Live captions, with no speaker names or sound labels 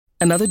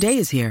Another day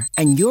is here,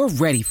 and you're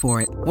ready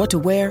for it. What to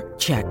wear?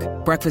 Check.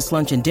 Breakfast,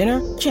 lunch, and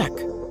dinner? Check.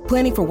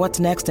 Planning for what's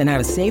next and how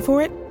to save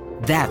for it?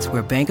 That's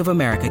where Bank of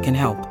America can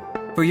help.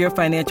 For your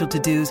financial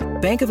to-dos,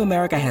 Bank of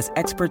America has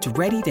experts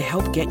ready to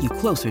help get you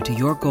closer to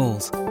your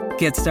goals.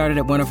 Get started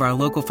at one of our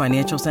local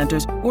financial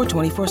centers or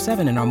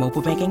 24/7 in our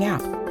mobile banking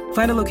app.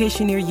 Find a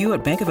location near you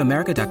at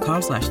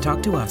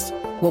bankofamerica.com/talktous.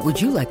 What would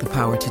you like the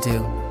power to do?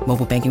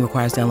 Mobile banking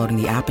requires downloading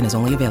the app and is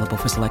only available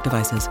for select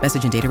devices.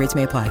 Message and data rates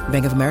may apply.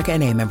 Bank of America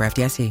N.A., member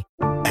FDIC.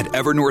 At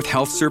Evernorth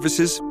Health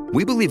Services,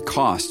 we believe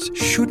costs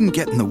shouldn't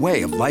get in the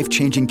way of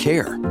life-changing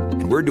care,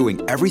 and we're doing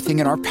everything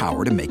in our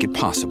power to make it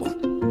possible.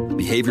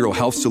 Behavioral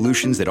health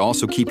solutions that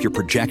also keep your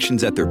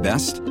projections at their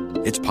best?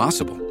 It's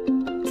possible.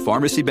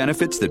 Pharmacy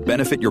benefits that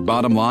benefit your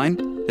bottom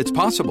line? It's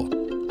possible.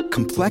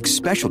 Complex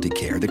specialty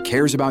care that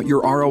cares about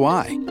your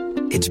ROI?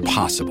 It's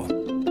possible.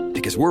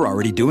 Because we're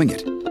already doing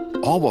it.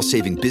 All while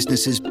saving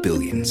businesses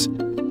billions.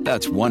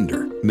 That's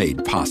Wonder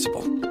made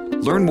possible.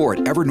 Learn more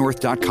at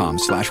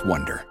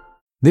evernorth.com/wonder.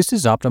 This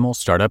is Optimal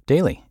Startup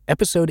Daily,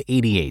 episode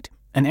 88,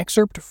 an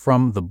excerpt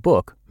from the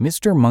book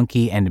Mr.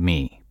 Monkey and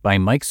Me by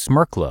Mike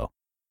Smerklo.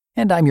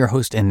 And I'm your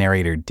host and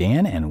narrator,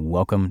 Dan, and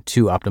welcome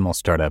to Optimal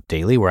Startup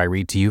Daily, where I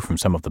read to you from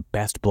some of the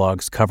best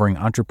blogs covering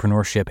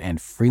entrepreneurship and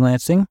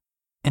freelancing.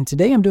 And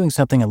today I'm doing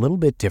something a little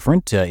bit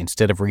different.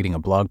 Instead of reading a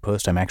blog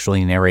post, I'm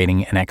actually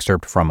narrating an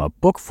excerpt from a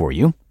book for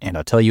you, and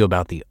I'll tell you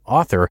about the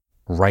author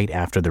right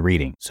after the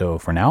reading. So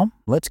for now,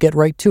 let's get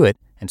right to it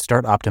and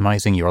start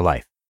optimizing your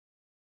life.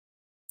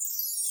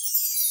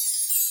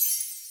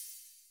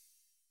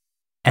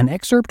 An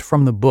excerpt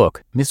from the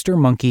book Mr.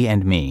 Monkey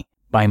and Me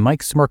by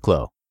Mike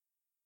Smerklo.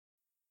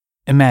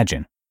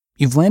 Imagine,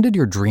 you've landed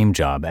your dream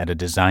job at a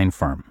design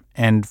firm,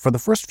 and for the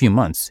first few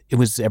months, it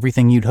was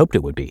everything you'd hoped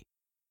it would be.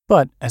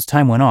 But as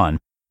time went on,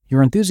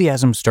 your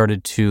enthusiasm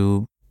started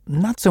to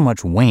not so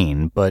much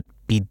wane, but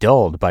be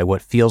dulled by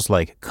what feels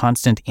like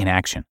constant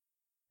inaction.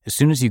 As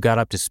soon as you got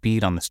up to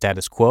speed on the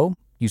status quo,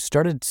 you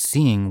started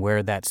seeing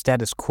where that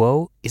status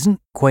quo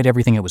isn't quite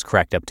everything it was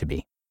cracked up to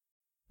be.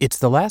 It's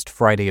the last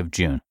Friday of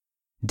June.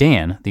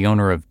 Dan, the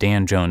owner of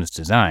Dan Jones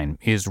Design,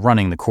 is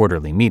running the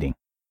quarterly meeting.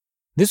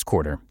 This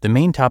quarter, the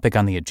main topic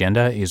on the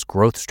agenda is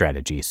growth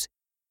strategies.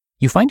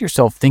 You find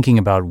yourself thinking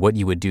about what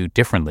you would do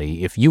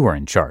differently if you were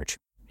in charge.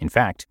 In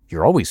fact,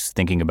 you're always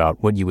thinking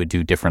about what you would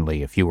do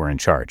differently if you were in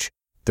charge.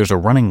 There's a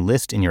running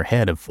list in your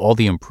head of all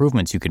the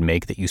improvements you could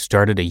make that you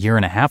started a year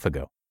and a half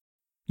ago.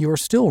 You're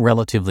still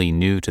relatively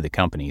new to the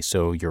company,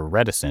 so you're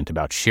reticent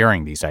about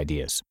sharing these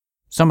ideas.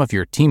 Some of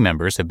your team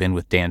members have been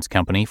with Dan's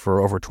company for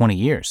over 20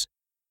 years.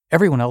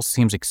 Everyone else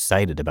seems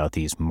excited about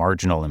these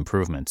marginal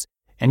improvements,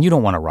 and you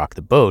don't want to rock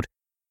the boat,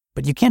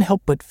 but you can't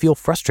help but feel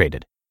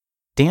frustrated.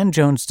 Dan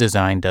Jones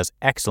Design does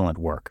excellent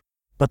work,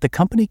 but the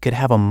company could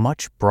have a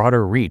much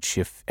broader reach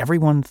if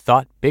everyone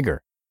thought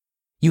bigger.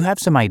 You have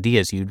some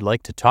ideas you'd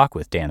like to talk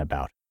with Dan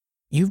about.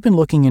 You've been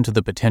looking into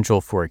the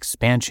potential for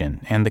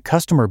expansion and the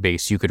customer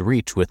base you could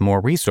reach with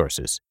more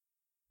resources.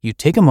 You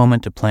take a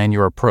moment to plan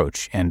your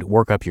approach and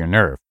work up your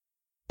nerve.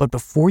 But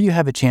before you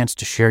have a chance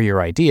to share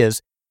your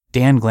ideas,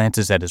 Dan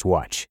glances at his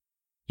watch.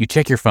 You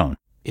check your phone.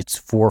 It's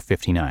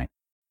 4:59.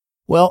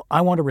 "Well,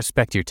 I want to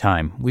respect your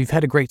time. We've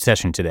had a great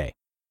session today,"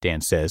 Dan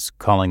says,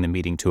 calling the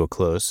meeting to a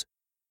close.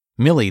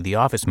 Millie, the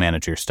office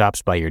manager,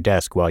 stops by your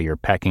desk while you're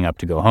packing up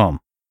to go home.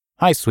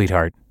 "Hi,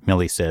 sweetheart,"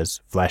 Millie says,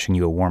 flashing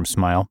you a warm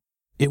smile.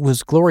 "It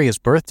was Gloria's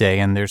birthday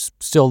and there's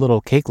still a little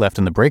cake left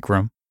in the break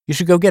room. You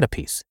should go get a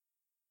piece."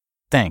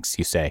 "Thanks,"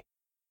 you say.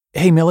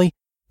 "Hey, Millie,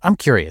 I'm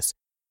curious.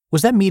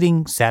 Was that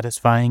meeting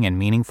satisfying and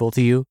meaningful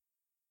to you?"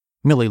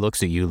 Millie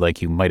looks at you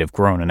like you might have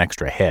grown an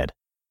extra head.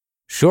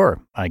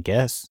 "Sure, I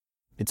guess.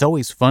 It's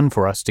always fun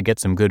for us to get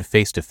some good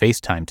face-to-face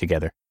time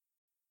together."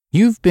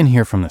 "You've been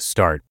here from the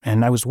start,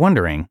 and I was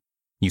wondering,"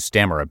 you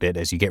stammer a bit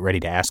as you get ready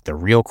to ask the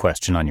real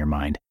question on your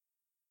mind.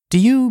 Do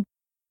you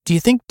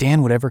think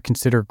Dan would ever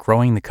consider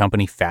growing the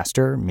company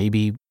faster,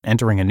 maybe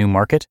entering a new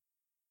market?"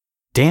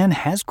 "Dan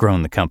has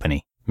grown the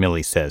company,"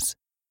 Millie says.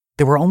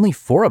 "There were only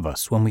 4 of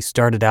us when we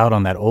started out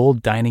on that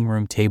old dining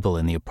room table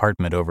in the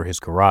apartment over his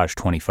garage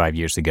 25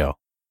 years ago."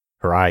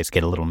 Her eyes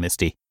get a little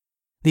misty.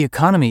 "The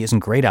economy isn't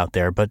great out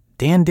there, but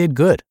Dan did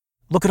good.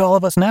 Look at all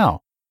of us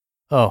now.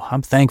 Oh,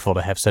 I'm thankful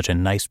to have such a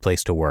nice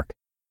place to work."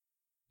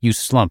 You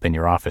slump in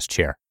your office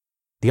chair.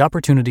 The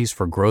opportunities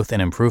for growth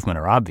and improvement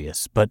are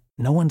obvious, but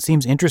no one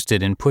seems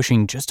interested in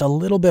pushing just a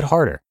little bit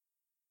harder.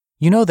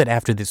 You know that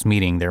after this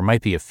meeting, there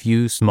might be a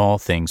few small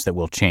things that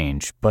will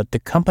change, but the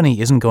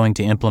company isn't going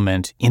to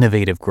implement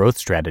innovative growth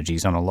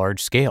strategies on a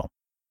large scale.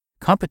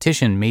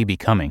 Competition may be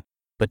coming,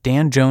 but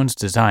Dan Jones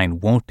Design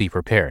won't be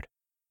prepared.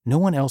 No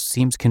one else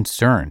seems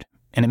concerned,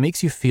 and it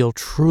makes you feel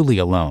truly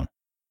alone.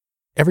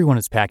 Everyone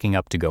is packing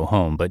up to go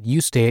home, but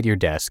you stay at your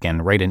desk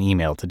and write an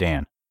email to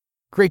Dan.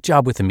 "Great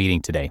job with the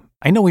meeting today.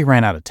 I know we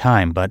ran out of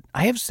time, but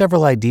I have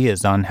several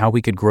ideas on how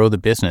we could grow the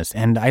business,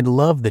 and I'd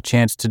love the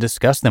chance to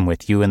discuss them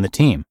with you and the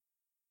team."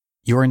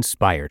 You're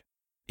inspired.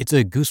 It's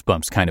a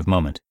goosebumps kind of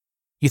moment.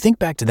 You think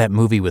back to that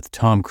movie with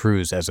Tom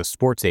Cruise as a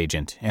sports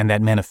agent and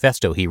that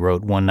manifesto he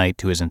wrote one night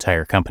to his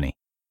entire company.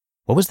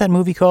 What was that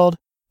movie called?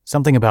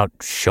 Something about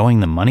showing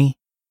the money?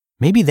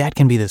 Maybe that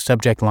can be the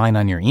subject line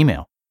on your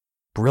email.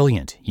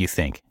 Brilliant, you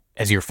think,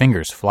 as your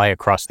fingers fly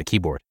across the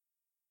keyboard.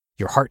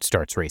 Your heart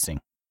starts racing.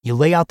 You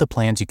lay out the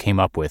plans you came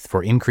up with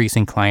for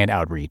increasing client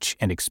outreach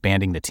and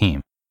expanding the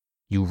team.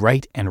 You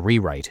write and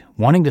rewrite,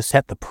 wanting to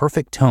set the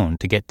perfect tone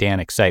to get Dan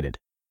excited.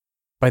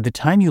 By the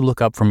time you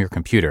look up from your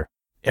computer,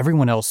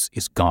 everyone else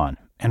is gone,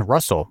 and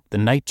Russell, the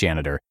night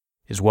janitor,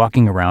 is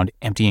walking around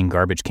emptying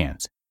garbage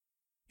cans.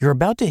 You're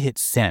about to hit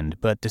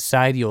send, but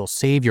decide you'll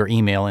save your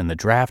email in the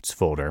drafts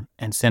folder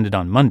and send it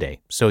on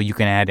Monday so you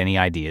can add any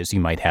ideas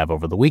you might have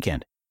over the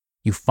weekend.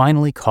 You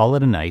finally call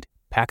it a night,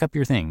 pack up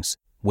your things,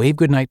 wave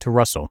goodnight to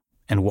Russell,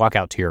 and walk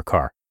out to your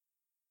car.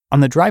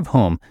 On the drive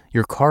home,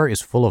 your car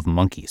is full of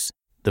monkeys,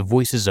 the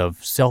voices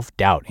of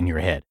self-doubt in your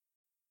head.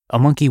 A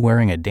monkey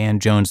wearing a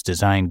Dan Jones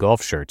design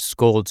golf shirt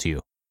scolds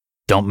you.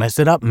 "Don't mess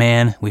it up,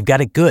 man. We've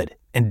got it good.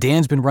 And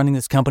Dan's been running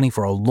this company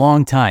for a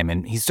long time,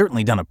 and he's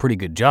certainly done a pretty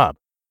good job.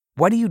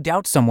 Why do you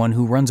doubt someone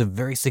who runs a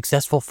very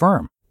successful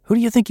firm? Who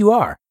do you think you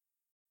are?"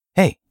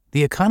 "Hey,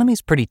 the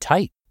economy's pretty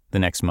tight," the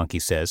next monkey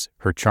says,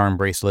 her charm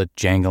bracelet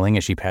jangling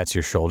as she pats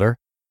your shoulder.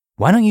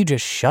 "Why don't you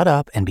just shut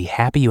up and be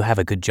happy you have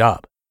a good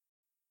job?"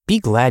 "Be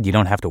glad you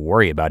don't have to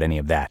worry about any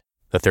of that,"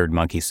 the third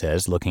monkey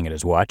says, looking at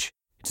his watch.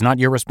 "It's not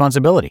your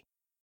responsibility."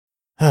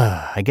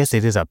 "I guess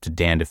it is up to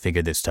Dan to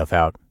figure this stuff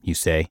out," you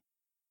say.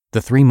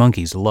 The three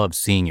monkeys love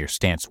seeing your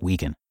stance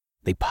weaken.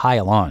 They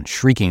pile on,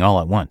 shrieking all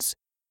at once.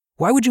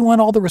 "Why would you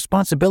want all the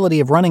responsibility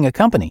of running a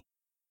company?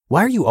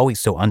 Why are you always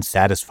so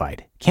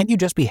unsatisfied? Can't you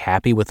just be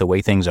happy with the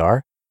way things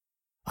are?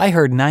 I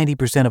heard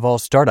 90% of all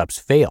startups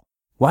fail.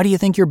 Why do you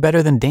think you're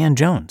better than Dan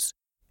Jones?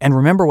 And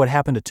remember what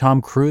happened to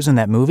Tom Cruise in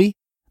that movie?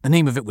 The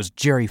name of it was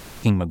Jerry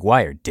f***ing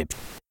Maguire, dip.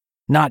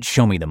 Not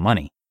Show Me the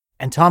Money.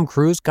 And Tom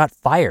Cruise got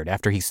fired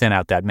after he sent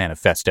out that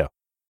manifesto."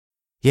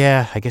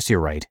 "Yeah, I guess you're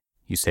right,"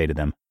 you say to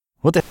them.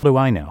 "What the hell do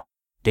I know?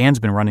 Dan's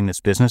been running this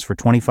business for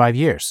 25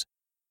 years.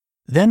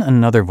 Then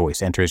another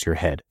voice enters your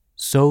head,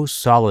 so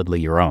solidly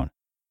your own.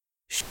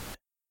 "Shit,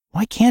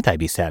 why can't I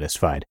be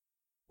satisfied?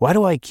 Why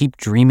do I keep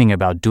dreaming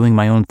about doing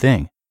my own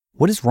thing?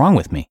 What is wrong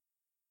with me?"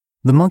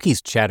 The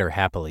monkeys chatter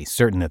happily,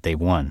 certain that they've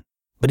won.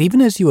 But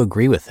even as you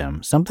agree with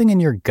them, something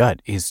in your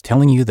gut is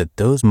telling you that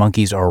those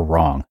monkeys are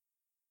wrong.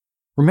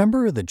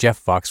 Remember the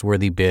Jeff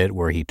Foxworthy bit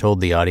where he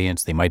told the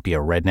audience they might be a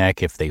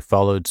redneck if they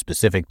followed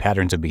specific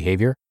patterns of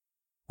behavior?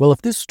 Well,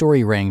 if this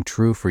story rang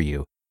true for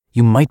you,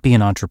 you might be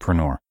an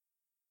entrepreneur.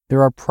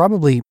 There are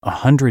probably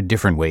 100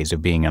 different ways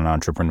of being an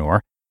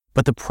entrepreneur,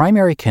 but the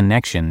primary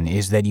connection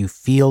is that you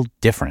feel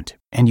different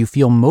and you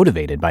feel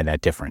motivated by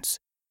that difference.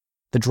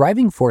 The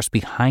driving force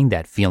behind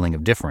that feeling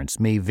of difference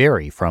may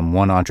vary from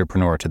one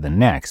entrepreneur to the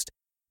next,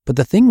 but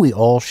the thing we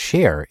all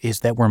share is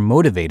that we're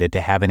motivated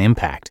to have an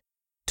impact,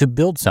 to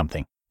build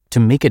something, to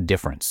make a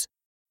difference.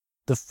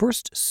 The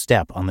first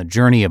step on the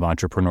journey of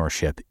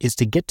entrepreneurship is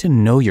to get to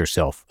know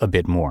yourself a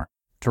bit more,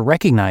 to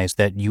recognize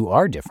that you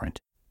are different,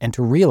 and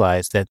to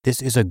realize that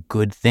this is a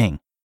good thing.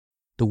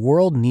 The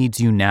world needs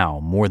you now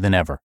more than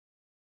ever.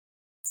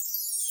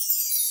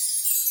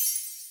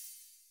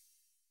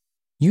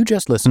 You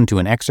just listened to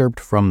an excerpt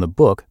from the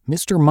book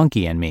Mr.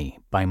 Monkey and Me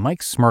by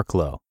Mike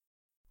Smerklo.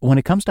 When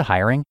it comes to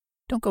hiring,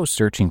 don't go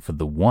searching for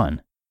the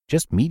one.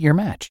 Just meet your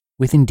match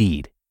with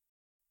Indeed.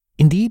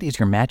 Indeed is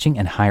your matching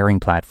and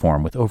hiring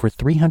platform with over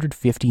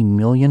 350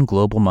 million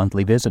global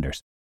monthly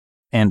visitors,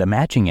 and a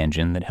matching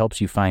engine that helps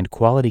you find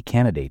quality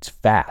candidates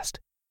fast.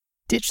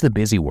 Ditch the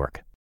busy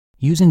work.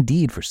 Use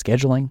Indeed for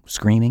scheduling,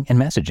 screening, and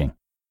messaging.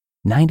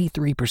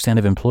 93%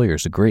 of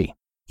employers agree.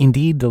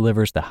 Indeed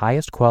delivers the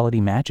highest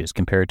quality matches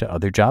compared to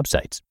other job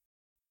sites.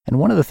 And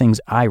one of the things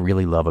I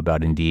really love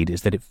about Indeed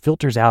is that it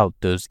filters out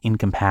those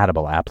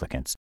incompatible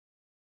applicants.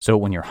 So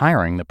when you're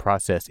hiring, the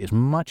process is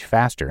much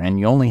faster and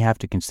you only have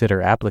to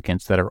consider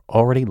applicants that are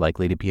already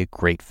likely to be a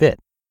great fit.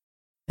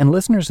 And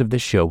listeners of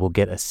this show will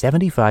get a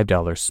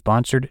 $75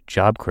 sponsored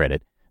job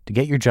credit to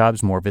get your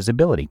jobs more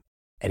visibility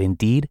at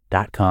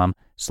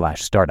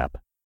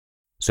Indeed.com/startup.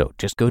 So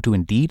just go to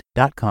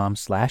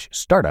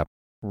Indeed.com/startup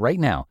right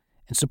now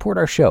and support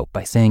our show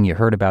by saying you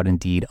heard about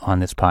Indeed on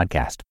this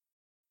podcast.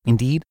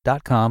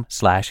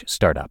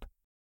 Indeed.com/startup.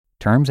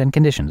 Terms and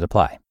conditions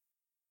apply.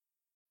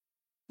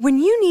 When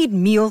you need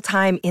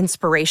mealtime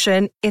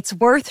inspiration, it's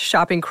worth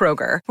shopping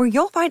Kroger, where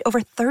you'll find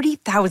over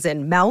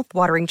 30,000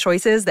 mouth-watering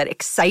choices that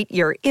excite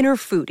your inner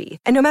foodie.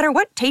 And no matter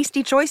what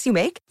tasty choice you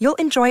make, you'll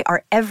enjoy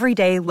our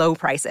everyday low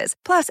prices,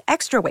 plus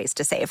extra ways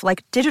to save,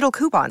 like digital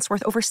coupons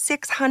worth over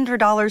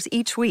 $600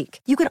 each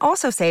week. You can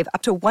also save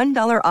up to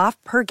 $1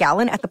 off per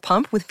gallon at the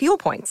pump with fuel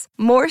points.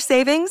 More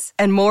savings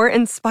and more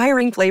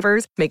inspiring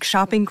flavors make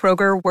shopping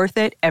Kroger worth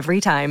it every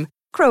time.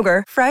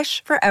 Kroger,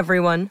 fresh for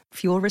everyone.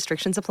 Fuel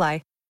restrictions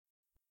apply.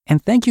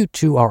 And thank you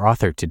to our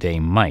author today,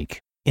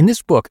 Mike. In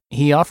this book,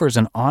 he offers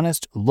an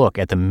honest look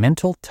at the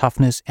mental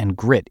toughness and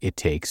grit it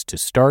takes to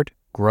start,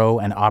 grow,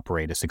 and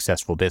operate a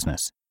successful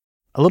business.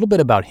 A little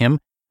bit about him.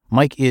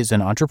 Mike is an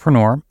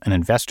entrepreneur, an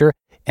investor,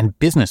 and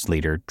business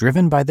leader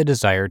driven by the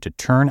desire to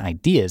turn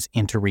ideas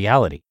into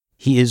reality.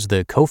 He is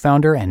the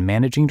co-founder and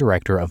managing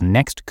director of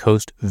Next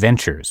Coast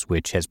Ventures,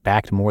 which has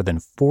backed more than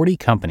 40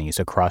 companies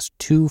across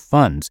 2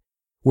 funds,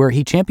 where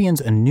he champions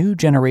a new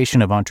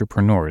generation of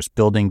entrepreneurs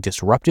building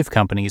disruptive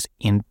companies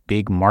in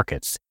big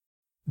markets.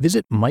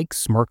 Visit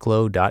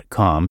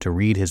MikeSmirklo.com to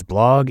read his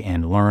blog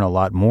and learn a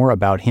lot more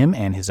about him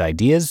and his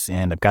ideas,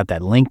 and I've got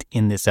that linked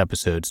in this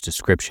episode's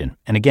description.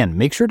 And again,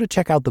 make sure to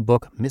check out the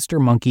book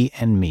Mr. Monkey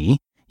and Me.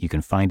 You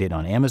can find it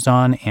on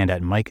Amazon and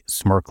at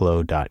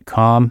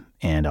MikeSmirklo.com,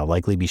 and I'll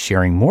likely be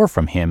sharing more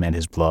from him and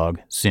his blog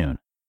soon.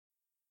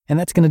 And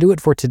that's going to do it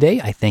for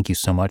today. I thank you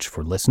so much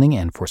for listening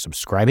and for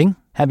subscribing.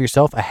 Have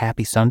yourself a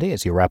happy Sunday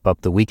as you wrap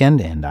up the weekend,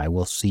 and I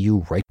will see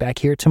you right back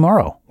here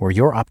tomorrow, where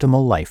your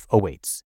optimal life awaits.